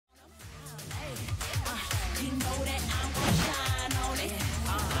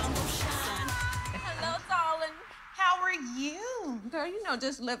girl, you know,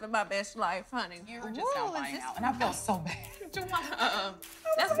 just living my best life, honey. You were just now buying out, and I felt so bad.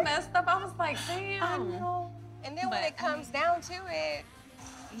 That's messed up. I was like, damn. I know. And then when it comes down to it,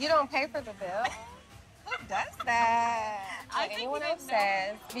 you don't pay for the bill. Who does that? Like anyone else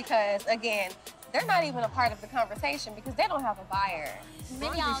says, because again, they're not even a part of the conversation because they don't have a buyer.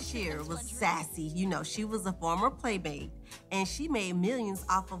 Vendre Shear was sassy. You know, she was a former playmate, and she made millions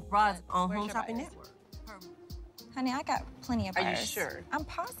off of bras on Home Shopping Network. Honey, I got plenty of buyers. Are you sure? I'm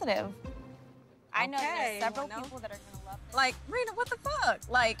positive. I know there's several people that are gonna love this. Like, Rena, what the fuck?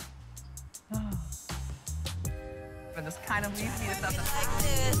 Like, But this kind of leads me to something like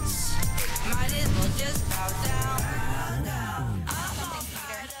this. Might as well just bow down.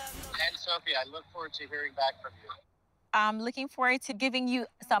 And Sophie, I look forward to hearing back from you. I'm looking forward to giving you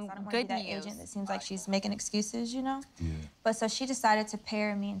some good that news. agent that seems like she's making excuses, you know? Yeah. But so she decided to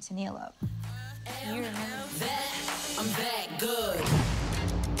pair me and Tennille up. You remember? I'm that good.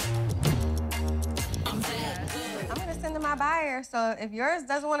 I'm that good. I'm gonna send them my buyer, so if yours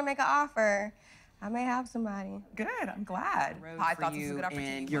doesn't want to make an offer, I may have somebody. good. I'm glad. I thought this was a good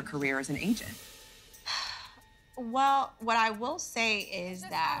opportunity in your career as an agent. Well, what I will say is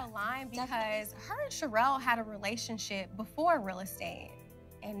Just that out of line because her and Sherelle had a relationship before real estate,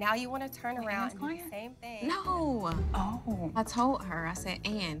 and now you want to turn around and do the same thing. no. Oh. I told her, I said,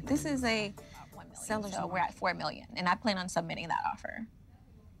 Ann, this is a seller's so we're at $4 million, and I plan on submitting that offer.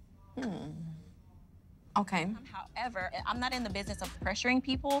 Okay. However, I'm not in the business of pressuring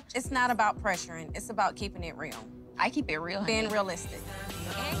people. It's not about pressuring. It's about keeping it real. I keep it real, Being honey. realistic.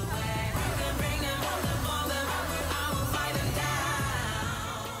 And